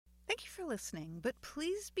Thank you for listening, but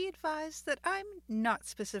please be advised that I'm not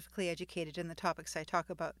specifically educated in the topics I talk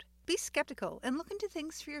about. Be skeptical and look into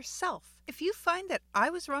things for yourself. If you find that I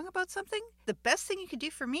was wrong about something, the best thing you can do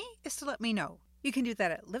for me is to let me know. You can do that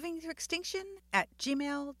at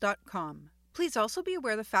livingthroughextinction@gmail.com. Please also be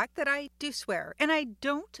aware of the fact that I do swear, and I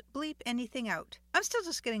don't bleep anything out. I'm still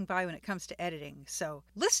just getting by when it comes to editing, so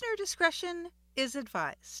listener discretion is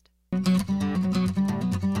advised.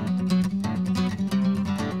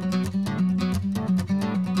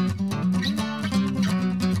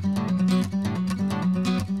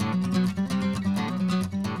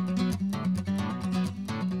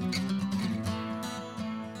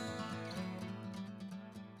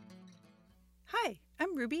 Hi,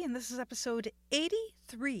 I'm Ruby, and this is episode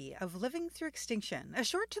 83 of Living Through Extinction, a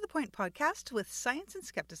short to-the-point podcast with science and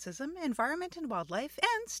skepticism, environment and wildlife,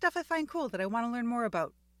 and stuff I find cool that I want to learn more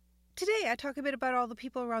about. Today, I talk a bit about all the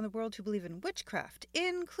people around the world who believe in witchcraft,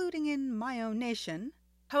 including in my own nation,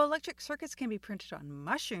 how electric circuits can be printed on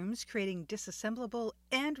mushrooms, creating disassemblable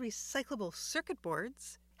and recyclable circuit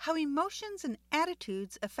boards, how emotions and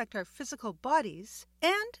attitudes affect our physical bodies,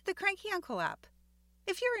 and the Cranky Uncle app.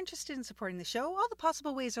 If you're interested in supporting the show, all the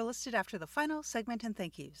possible ways are listed after the final segment and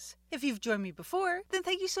thank yous. If you've joined me before, then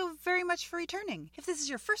thank you so very much for returning. If this is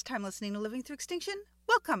your first time listening to Living Through Extinction,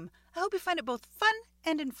 welcome. I hope you find it both fun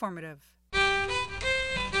and informative.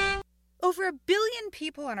 Over 1 billion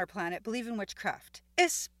people on our planet believe in witchcraft,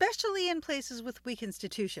 especially in places with weak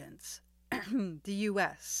institutions. The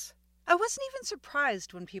U.S. I wasn't even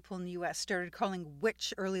surprised when people in the U.S. started calling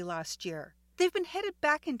witch early last year. They've been headed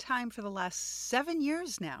back in time for the last 7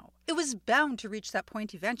 years now. It was bound to reach that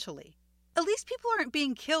point eventually. At least people aren't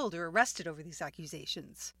being killed or arrested over these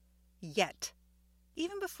accusations. Yet.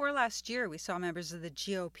 Even before last year, we saw members of the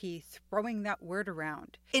GOP throwing that word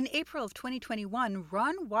around. In April of 2021,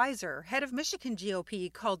 Ron Weiser, head of Michigan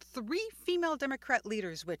GOP, called 3 female Democrat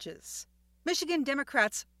leaders witches. Michigan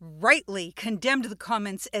Democrats rightly condemned the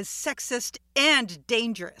comments as sexist and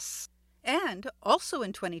dangerous. And, also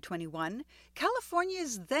in 2021,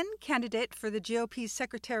 California's then candidate for the GOP's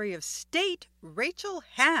Secretary of State, Rachel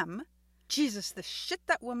Hamm, Jesus, the shit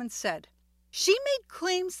that woman said. She made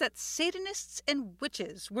claims that Satanists and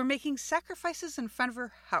witches were making sacrifices in front of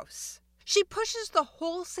her house. She pushes the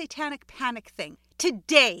whole satanic panic thing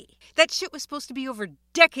today. That shit was supposed to be over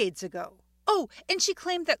decades ago. Oh, and she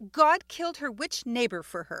claimed that God killed her witch neighbor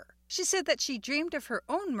for her. She said that she dreamed of her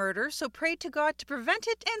own murder, so prayed to God to prevent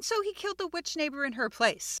it, and so he killed the witch neighbor in her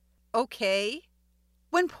place. Okay.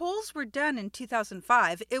 When polls were done in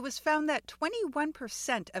 2005, it was found that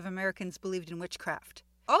 21% of Americans believed in witchcraft.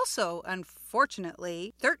 Also,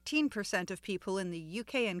 unfortunately, 13% of people in the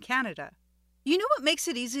UK and Canada. You know what makes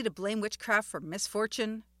it easy to blame witchcraft for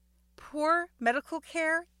misfortune? Poor medical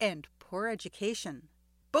care and poor education,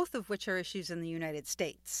 both of which are issues in the United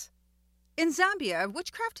States. In Zambia,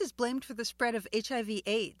 witchcraft is blamed for the spread of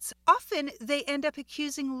HIV/AIDS. Often, they end up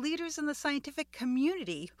accusing leaders in the scientific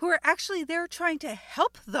community who are actually there trying to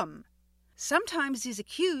help them. Sometimes these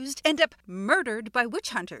accused end up murdered by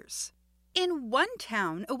witch hunters. In one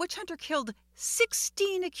town, a witch hunter killed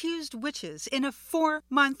 16 accused witches in a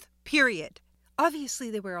 4-month period. Obviously,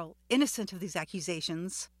 they were all innocent of these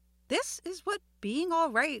accusations. This is what being all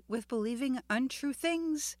right with believing untrue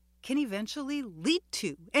things can eventually lead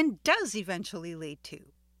to, and does eventually lead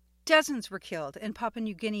to. Dozens were killed in Papua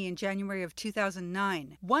New Guinea in January of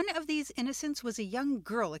 2009. One of these innocents was a young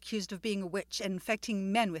girl accused of being a witch and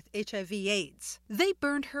infecting men with HIV/AIDS. They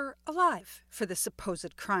burned her alive for this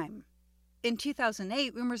supposed crime. In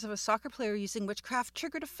 2008, rumors of a soccer player using witchcraft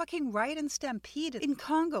triggered a fucking riot and stampede in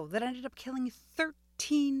Congo that ended up killing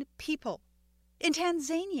 13 people. In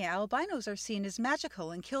Tanzania, albinos are seen as magical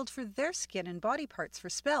and killed for their skin and body parts for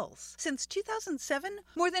spells. Since 2007,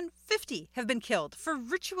 more than 50 have been killed for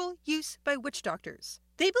ritual use by witch doctors.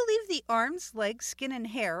 They believe the arms, legs, skin, and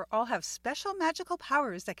hair all have special magical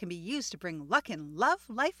powers that can be used to bring luck in love,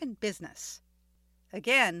 life, and business.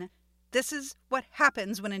 Again, this is what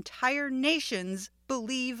happens when entire nations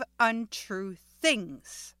believe untrue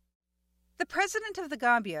things. The president of the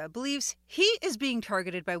Gambia believes he is being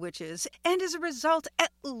targeted by witches, and as a result, at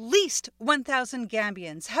least 1,000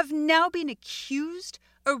 Gambians have now been accused,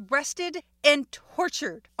 arrested, and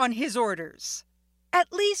tortured on his orders.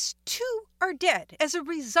 At least 2 are dead as a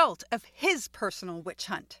result of his personal witch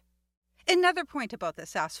hunt. Another point about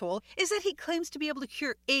this asshole is that he claims to be able to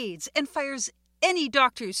cure AIDS and fires any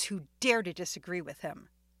doctors who dare to disagree with him.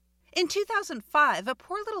 In 2005, a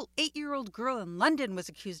poor little 8-year-old girl in London was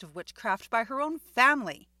accused of witchcraft by her own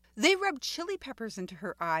family. They rubbed chili peppers into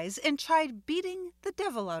her eyes and tried beating the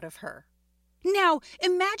devil out of her. Now,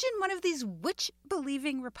 imagine one of these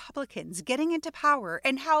witch-believing Republicans getting into power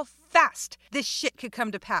and how fast this shit could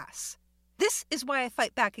come to pass. This is why I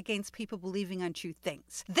fight back against people believing untrue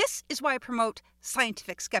things. This is why I promote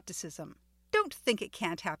scientific skepticism. Don't think it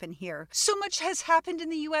can't happen here. So much has happened in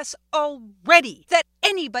the US already that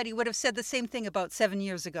anybody would have said the same thing about 7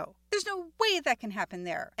 years ago. There's no way that can happen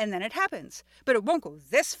there. And then it happens. But it won't go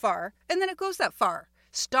this far, and then it goes that far.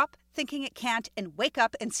 Stop thinking it can't and wake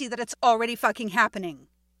up and see that it's already fucking happening.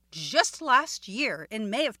 Just last year, in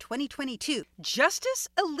May of 2022, Justice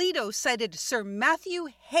Alito cited Sir Matthew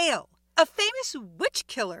Hale, a famous witch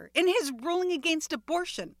killer, in his ruling against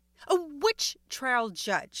abortion. A witch trial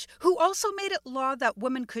judge who also made it law that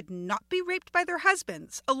women could not be raped by their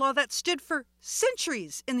husbands, a law that stood for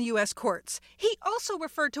centuries in the U.S. courts. He also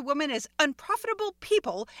referred to women as unprofitable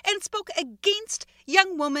people and spoke against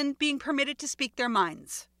young women being permitted to speak their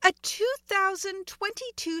minds. A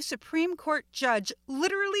 2022 Supreme Court judge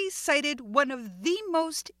literally cited one of the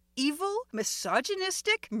most evil,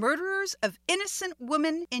 misogynistic murderers of innocent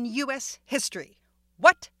women in U.S. history.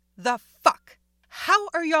 What the fuck? How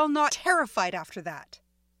are y'all not terrified after that?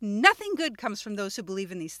 Nothing good comes from those who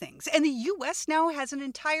believe in these things, and the US now has an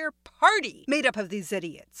entire party made up of these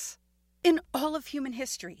idiots. In all of human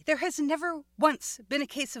history, there has never once been a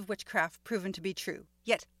case of witchcraft proven to be true,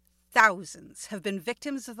 yet thousands have been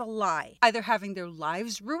victims of the lie, either having their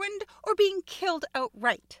lives ruined or being killed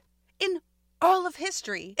outright. In all of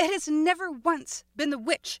history, it has never once been the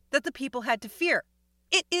witch that the people had to fear.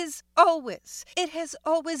 It has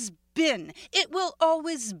always been, it will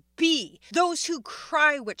always be those who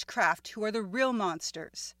cry witchcraft who are the real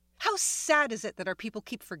monsters. How sad is it that our people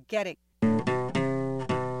keep forgetting? On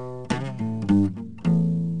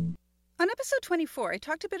episode 24, I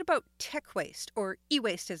talked a bit about tech waste, or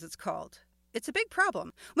e-waste as it's called. It's a big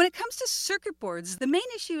problem. When it comes to circuit boards, the main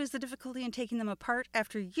issue is the difficulty in taking them apart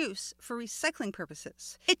after use for recycling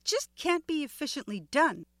purposes. It just can't be efficiently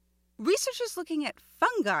done. Researchers looking at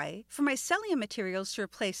fungi for mycelium materials to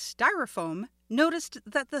replace styrofoam noticed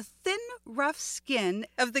that the thin, rough skin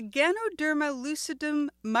of the Ganoderma lucidum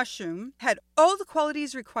mushroom had all the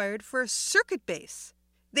qualities required for a circuit base.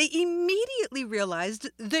 They immediately realized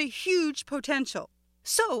the huge potential.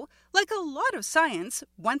 So, like a lot of science,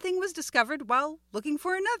 one thing was discovered while looking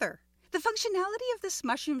for another. The functionality of this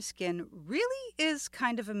mushroom skin really is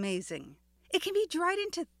kind of amazing. It can be dried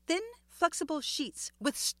into thin, flexible sheets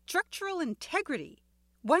with structural integrity.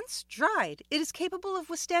 Once dried, it is capable of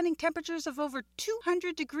withstanding temperatures of over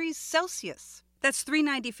 200 degrees Celsius. That's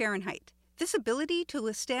 390 Fahrenheit. This ability to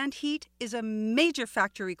withstand heat is a major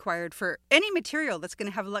factor required for any material that's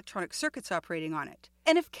going to have electronic circuits operating on it.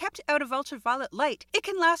 And if kept out of ultraviolet light, it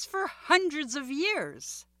can last for hundreds of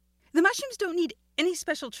years. The mushrooms don't need any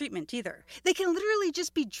special treatment either. They can literally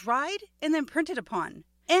just be dried and then printed upon.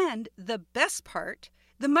 And the best part,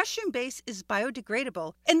 the mushroom base is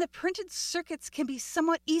biodegradable, and the printed circuits can be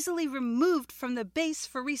somewhat easily removed from the base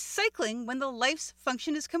for recycling when the life's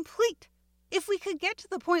function is complete. If we could get to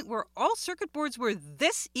the point where all circuit boards were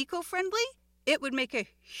this eco-friendly, it would make a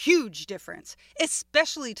huge difference,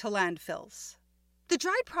 especially to landfills. The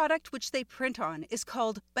dried product which they print on is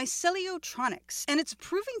called Myceliotronics, and it's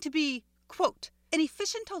proving to be, quote, an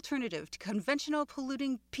efficient alternative to conventional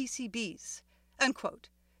polluting PCBs, unquote.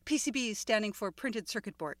 PCBs standing for printed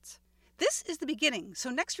circuit boards. This is the beginning, so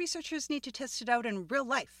next researchers need to test it out in real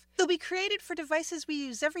life. They'll be created for devices we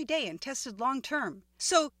use every day and tested long term.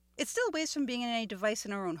 So it's still a ways from being in any device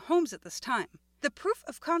in our own homes at this time. The proof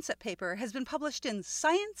of concept paper has been published in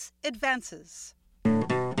Science Advances. Today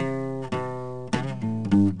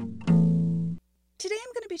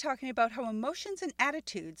I'm going to be talking about how emotions and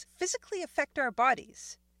attitudes physically affect our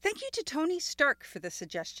bodies. Thank you to Tony Stark for this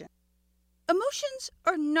suggestion. Emotions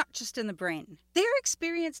are not just in the brain. They are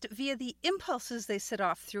experienced via the impulses they set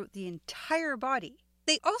off throughout the entire body.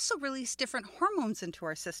 They also release different hormones into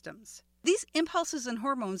our systems. These impulses and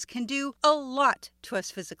hormones can do a lot to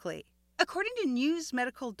us physically. According to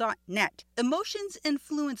newsmedical.net, emotions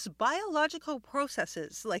influence biological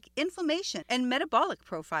processes like inflammation and metabolic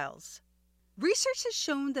profiles. Research has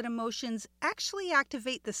shown that emotions actually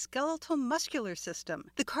activate the skeletal muscular system,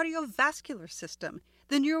 the cardiovascular system,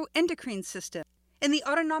 the neuroendocrine system, and the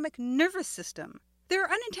autonomic nervous system. There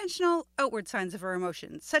are unintentional outward signs of our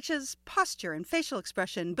emotions, such as posture and facial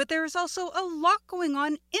expression, but there is also a lot going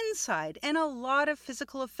on inside and a lot of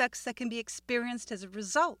physical effects that can be experienced as a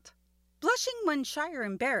result. Blushing when shy or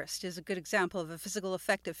embarrassed is a good example of a physical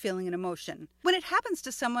effect of feeling an emotion. When it happens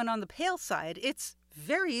to someone on the pale side, it's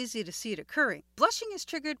very easy to see it occurring. Blushing is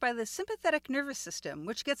triggered by the sympathetic nervous system,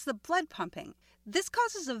 which gets the blood pumping. This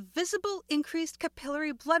causes a visible increased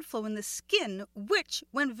capillary blood flow in the skin, which,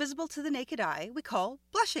 when visible to the naked eye, we call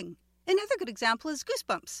blushing. Another good example is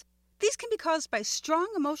goosebumps. These can be caused by strong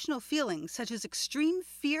emotional feelings such as extreme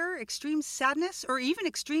fear, extreme sadness, or even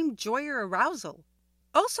extreme joy or arousal.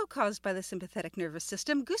 Also caused by the sympathetic nervous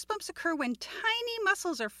system, goosebumps occur when tiny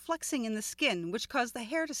muscles are flexing in the skin, which cause the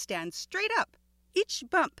hair to stand straight up. Each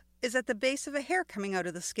bump is at the base of a hair coming out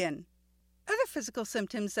of the skin. Other physical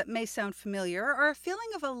symptoms that may sound familiar are a feeling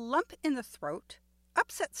of a lump in the throat,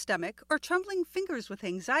 upset stomach, or trembling fingers with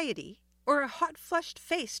anxiety, or a hot flushed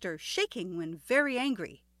face or shaking when very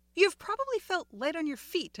angry. You've probably felt light on your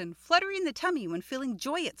feet and fluttery in the tummy when feeling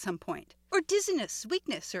joy at some point, or dizziness,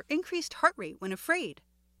 weakness, or increased heart rate when afraid.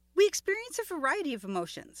 We experience a variety of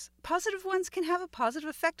emotions. Positive ones can have a positive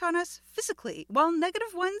effect on us physically, while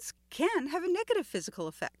negative ones can have a negative physical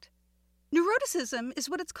effect. Neuroticism is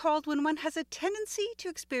what it's called when one has a tendency to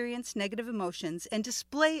experience negative emotions and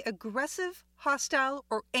display aggressive, hostile,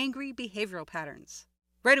 or angry behavioral patterns.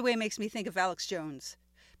 Right away makes me think of Alex Jones.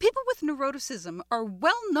 People with neuroticism are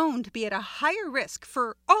well known to be at a higher risk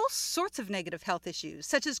for all sorts of negative health issues,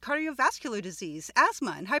 such as cardiovascular disease,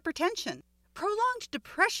 asthma, and hypertension. Prolonged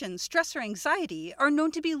depression, stress, or anxiety are known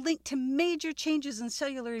to be linked to major changes in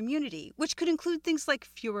cellular immunity, which could include things like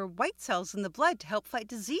fewer white cells in the blood to help fight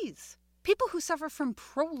disease. People who suffer from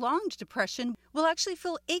prolonged depression will actually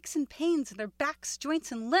feel aches and pains in their backs,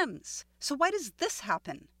 joints, and limbs. So why does this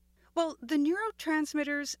happen? Well, the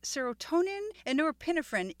neurotransmitters serotonin and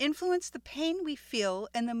norepinephrine influence the pain we feel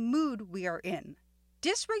and the mood we are in.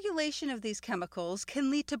 Dysregulation of these chemicals can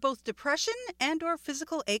lead to both depression and/or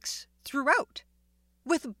physical aches throughout.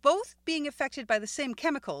 With both being affected by the same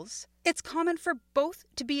chemicals, it's common for both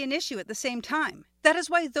to be an issue at the same time. That is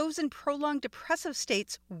why those in prolonged depressive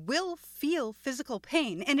states will feel physical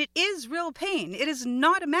pain, and it is real pain. It is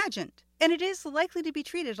not imagined. And it is likely to be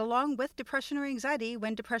treated along with depression or anxiety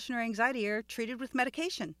when depression or anxiety are treated with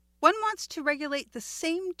medication. One wants to regulate the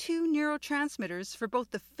same two neurotransmitters for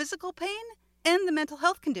both the physical pain and the mental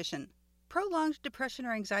health condition. Prolonged depression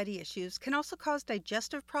or anxiety issues can also cause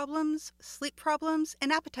digestive problems, sleep problems,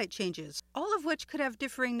 and appetite changes, all of which could have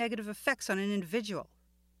differing negative effects on an individual.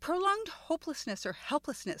 Prolonged hopelessness or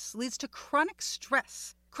helplessness leads to chronic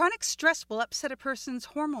stress. Chronic stress will upset a person's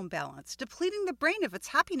hormone balance, depleting the brain of its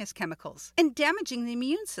happiness chemicals and damaging the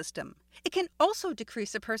immune system. It can also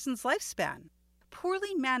decrease a person's lifespan.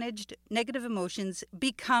 Poorly managed negative emotions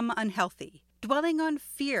become unhealthy. Dwelling on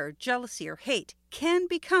fear, jealousy, or hate can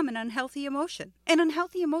become an unhealthy emotion. And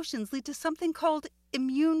unhealthy emotions lead to something called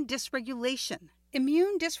immune dysregulation.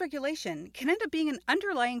 Immune dysregulation can end up being an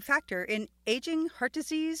underlying factor in aging, heart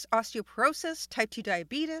disease, osteoporosis, type 2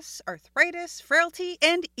 diabetes, arthritis, frailty,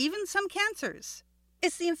 and even some cancers.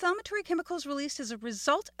 It's the inflammatory chemicals released as a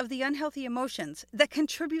result of the unhealthy emotions that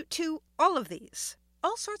contribute to all of these.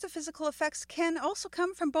 All sorts of physical effects can also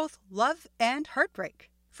come from both love and heartbreak.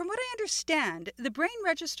 From what I understand, the brain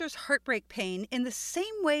registers heartbreak pain in the same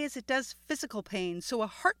way as it does physical pain, so a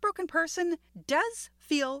heartbroken person does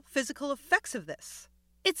feel physical effects of this.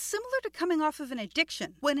 It's similar to coming off of an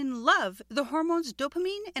addiction. When in love, the hormones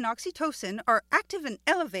dopamine and oxytocin are active and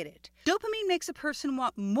elevated. Dopamine makes a person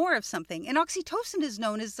want more of something, and oxytocin is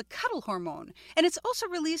known as the cuddle hormone, and it's also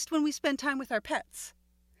released when we spend time with our pets.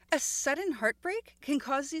 A sudden heartbreak can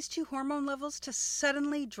cause these two hormone levels to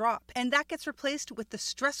suddenly drop, and that gets replaced with the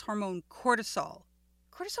stress hormone cortisol.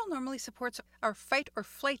 Cortisol normally supports our fight or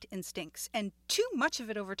flight instincts, and too much of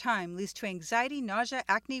it over time leads to anxiety, nausea,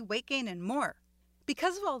 acne, weight gain, and more.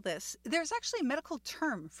 Because of all this, there's actually a medical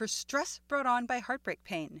term for stress brought on by heartbreak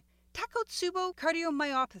pain: Takotsubo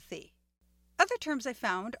cardiomyopathy. Other terms I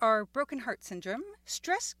found are broken heart syndrome,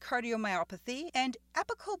 stress cardiomyopathy, and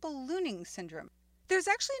apical ballooning syndrome. There's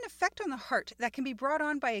actually an effect on the heart that can be brought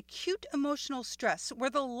on by acute emotional stress where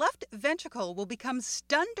the left ventricle will become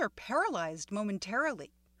stunned or paralyzed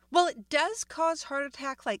momentarily. While it does cause heart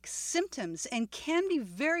attack-like symptoms and can be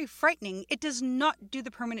very frightening, it does not do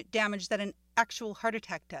the permanent damage that an actual heart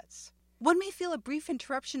attack does. One may feel a brief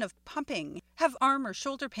interruption of pumping, have arm or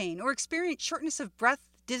shoulder pain, or experience shortness of breath,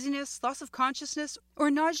 dizziness, loss of consciousness,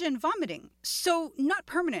 or nausea and vomiting. So not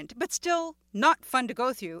permanent, but still not fun to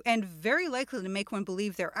go through, and very likely to make one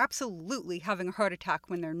believe they're absolutely having a heart attack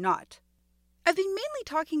when they're not. I've been mainly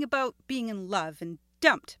talking about being in love and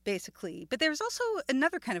dumped, basically, but there's also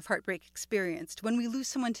another kind of heartbreak experienced when we lose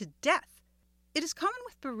someone to death. It is common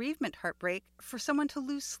with bereavement heartbreak for someone to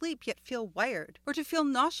lose sleep yet feel wired, or to feel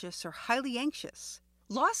nauseous or highly anxious.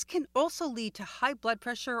 Loss can also lead to high blood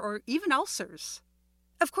pressure or even ulcers.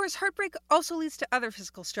 Of course, heartbreak also leads to other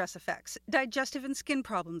physical stress effects, digestive and skin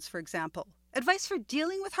problems, for example. Advice for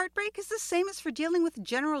dealing with heartbreak is the same as for dealing with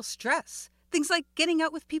general stress. Things like getting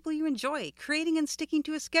out with people you enjoy, creating and sticking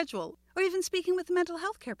to a schedule, or even speaking with a mental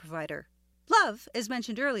health care provider. Love, as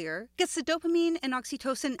mentioned earlier, gets the dopamine and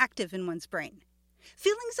oxytocin active in one's brain.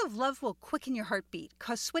 Feelings of love will quicken your heartbeat,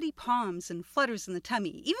 cause sweaty palms and flutters in the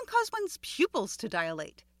tummy, even cause one's pupils to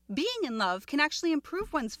dilate. Being in love can actually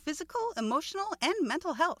improve one's physical, emotional, and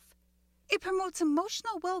mental health. It promotes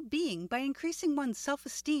emotional well-being by increasing one's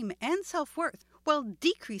self-esteem and self-worth while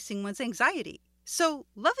decreasing one's anxiety. So,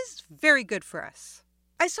 love is very good for us.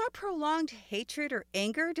 I saw prolonged hatred or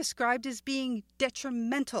anger described as being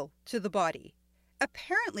detrimental to the body.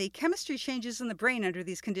 Apparently, chemistry changes in the brain under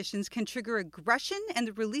these conditions can trigger aggression and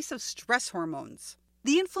the release of stress hormones.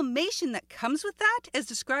 The inflammation that comes with that, as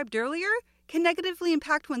described earlier, can negatively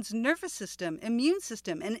impact one's nervous system, immune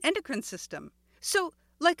system, and endocrine system. So,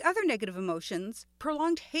 like other negative emotions,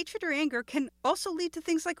 prolonged hatred or anger can also lead to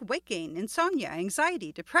things like weight gain, insomnia,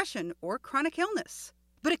 anxiety, depression, or chronic illness.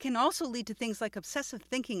 But it can also lead to things like obsessive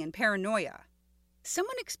thinking and paranoia.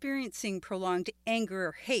 Someone experiencing prolonged anger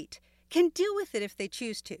or hate can deal with it if they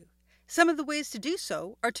choose to. Some of the ways to do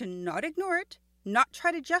so are to not ignore it, not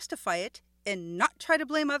try to justify it, and not try to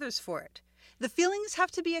blame others for it. The feelings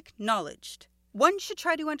have to be acknowledged. One should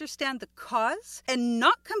try to understand the cause and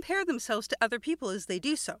not compare themselves to other people as they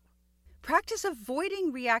do so. Practice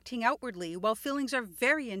avoiding reacting outwardly while feelings are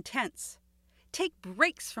very intense. Take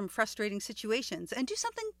breaks from frustrating situations and do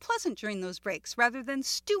something pleasant during those breaks rather than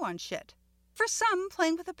stew on shit. For some,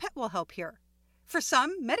 playing with a pet will help here. For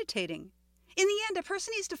some, meditating. In the end, a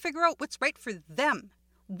person needs to figure out what's right for them.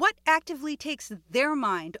 What actively takes their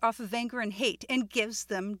mind off of anger and hate and gives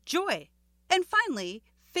them joy. And finally,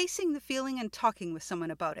 facing the feeling and talking with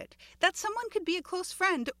someone about it. That someone could be a close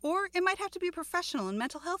friend, or it might have to be a professional in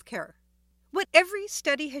mental health care. What every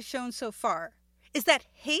study has shown so far is that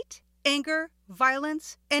hate, anger,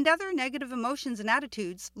 violence, and other negative emotions and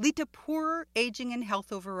attitudes lead to poorer aging and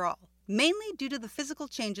health overall, mainly due to the physical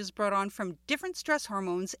changes brought on from different stress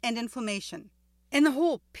hormones and inflammation. And the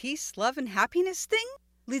whole peace, love, and happiness thing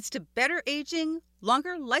leads to better aging,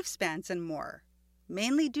 longer lifespans, and more,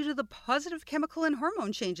 mainly due to the positive chemical and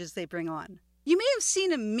hormone changes they bring on. You may have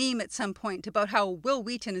seen a meme at some point about how Will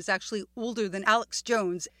Wheaton is actually older than Alex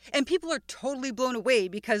Jones, and people are totally blown away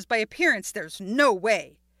because by appearance there's no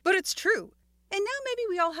way. But it's true. And now maybe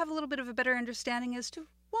we all have a little bit of a better understanding as to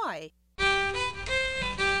why.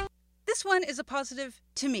 This one is a positive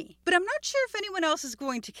to me, but I'm not sure if anyone else is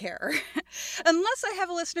going to care. Unless I have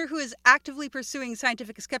a listener who is actively pursuing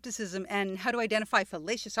scientific skepticism and how to identify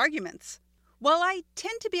fallacious arguments. While I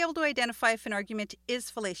tend to be able to identify if an argument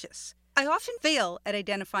is fallacious, I often fail at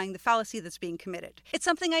identifying the fallacy that's being committed. It's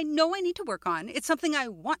something I know I need to work on. It's something I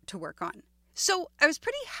want to work on. So I was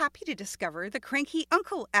pretty happy to discover the Cranky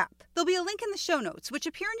Uncle app. There'll be a link in the show notes, which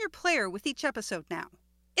appear in your player with each episode now.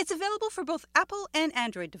 It's available for both Apple and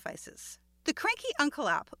Android devices. The Cranky Uncle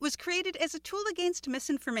app was created as a tool against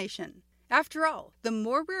misinformation. After all, the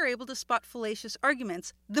more we're able to spot fallacious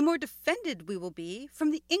arguments, the more defended we will be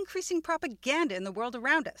from the increasing propaganda in the world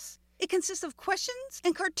around us. It consists of questions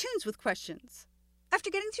and cartoons with questions. After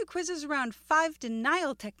getting through quizzes around 5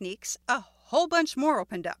 denial techniques, a whole bunch more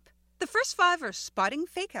opened up. The first 5 are spotting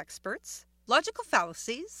fake experts, logical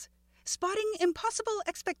fallacies, spotting impossible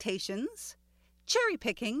expectations, cherry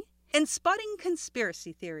picking, and spotting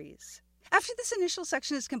conspiracy theories. After this initial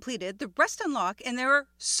section is completed, the rest unlock, and there are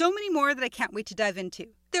so many more that I can't wait to dive into.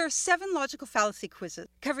 There are 7 logical fallacy quizzes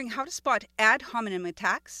covering how to spot ad hominem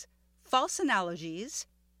attacks, false analogies,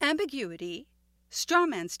 ambiguity, straw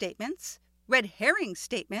man statements, red herring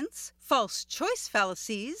statements, false choice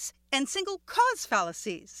fallacies, and single cause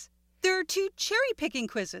fallacies. There are 2 cherry-picking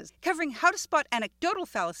quizzes covering how to spot anecdotal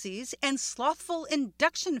fallacies and slothful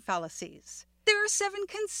induction fallacies. There are 7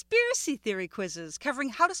 conspiracy theory quizzes covering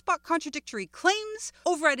how to spot contradictory claims,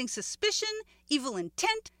 overriding suspicion, evil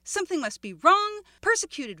intent, something must be wrong,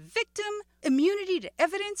 persecuted victim, immunity to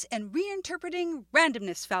evidence, and reinterpreting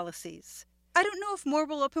randomness fallacies. I don't know if more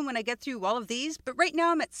will open when I get through all of these, but right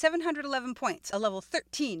now I'm at 711 points, a level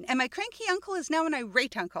 13, and my cranky uncle is now an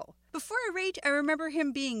irate uncle. Before irate, I remember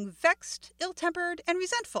him being vexed, ill-tempered, and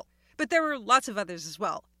resentful. But there were lots of others as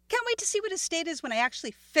well. Can't wait to see what his state is when I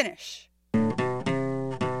actually finish.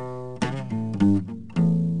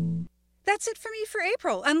 That's it for me for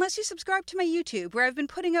April, unless you subscribe to my YouTube, where I've been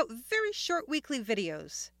putting out very short weekly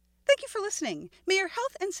videos. Thank you for listening. May your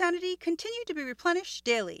health and sanity continue to be replenished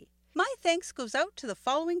daily. My thanks goes out to the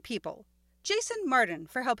following people. Jason Martin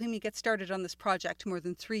for helping me get started on this project more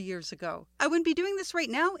than 3 years ago. I wouldn't be doing this right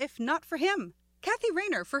now if not for him. Kathy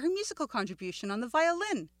Rayner for her musical contribution on the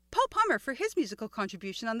violin, Paul Palmer for his musical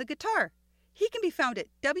contribution on the guitar. He can be found at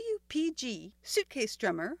WPG Suitcase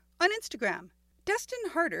Drummer on Instagram. Dustin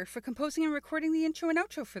Harder for composing and recording the intro and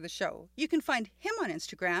outro for the show. You can find him on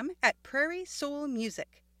Instagram at Prairie Soul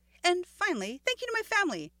Music. And finally, thank you to my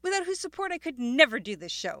family, without whose support I could never do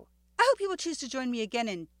this show. I hope you will choose to join me again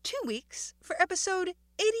in 2 weeks for episode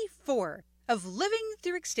 84 of Living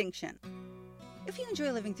Through Extinction. If you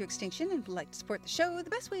enjoy Living Through Extinction and would like to support the show, the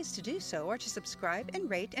best ways to do so are to subscribe and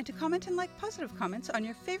rate and to comment and like positive comments on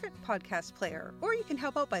your favorite podcast player, or you can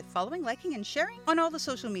help out by following, liking, and sharing on all the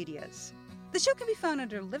social medias. The show can be found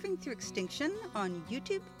under Living Through Extinction on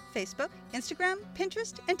YouTube, Facebook, Instagram,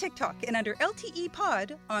 Pinterest, and TikTok, and under LTE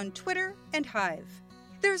Pod on Twitter and Hive.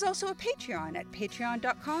 There is also a Patreon at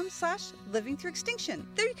patreon.com/livingthroughextinction.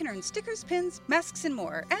 There you can earn stickers, pins, masks, and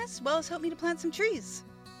more, as well as help me to plant some trees.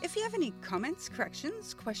 If you have any comments,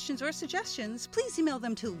 corrections, questions, or suggestions, please email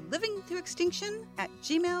them to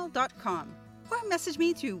livingthroughextinction@gmail.com or message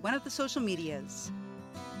me through one of the social medias.